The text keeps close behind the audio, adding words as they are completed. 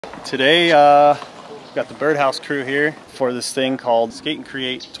Today, we've got the Birdhouse crew here for this thing called Skate and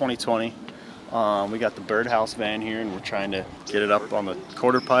Create 2020. We got the Birdhouse van here and we're trying to get it up on the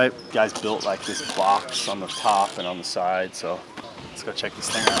quarter pipe. Guys built like this box on the top and on the side, so let's go check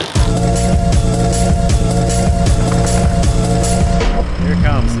this thing out. Here it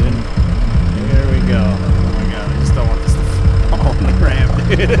comes, dude. Here we go. Oh my god, I just don't want this to fall on the ramp,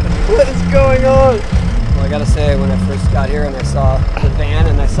 dude. What is going on? Well, I gotta say, when I first got here and I saw the van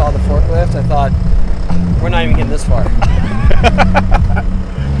and I saw the forklift, I thought, we're not even getting this far.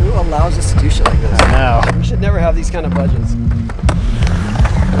 Who allows us to do shit like this? I know. We should never have these kind of budgets.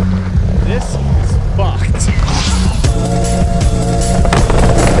 This is fucked.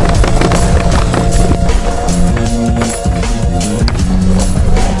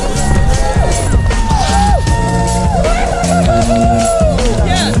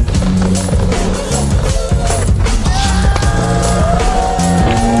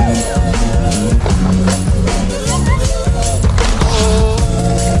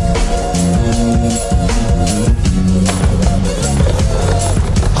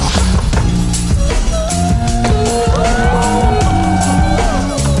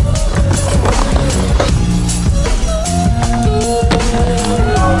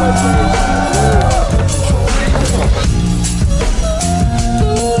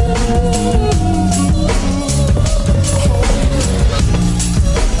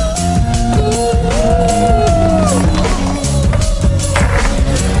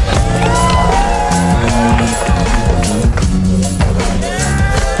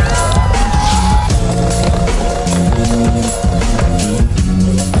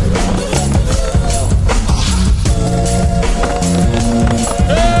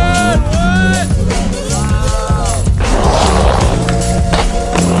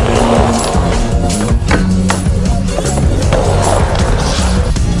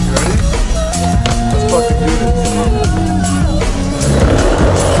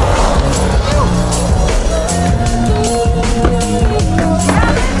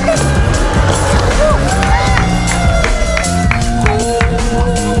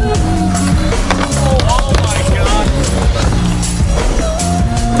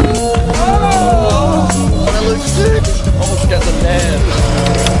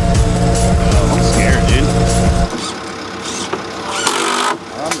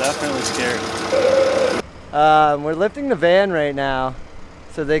 We're lifting the van right now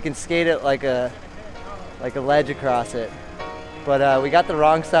so they can skate it like a ledge across it. But we got the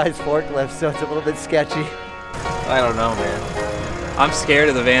wrong size forklift, so it's a little bit sketchy. I don't know, man. I'm scared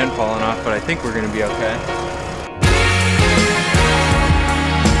of the van falling off, but I think we're gonna be okay.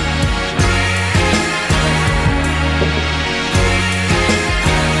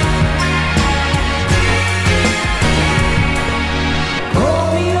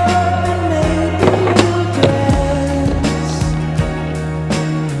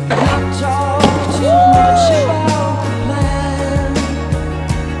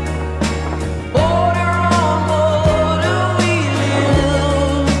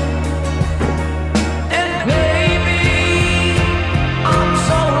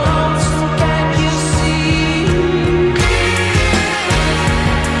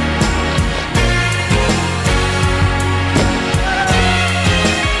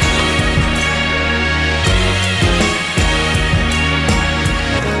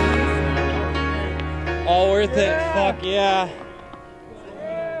 All worth it, fuck yeah.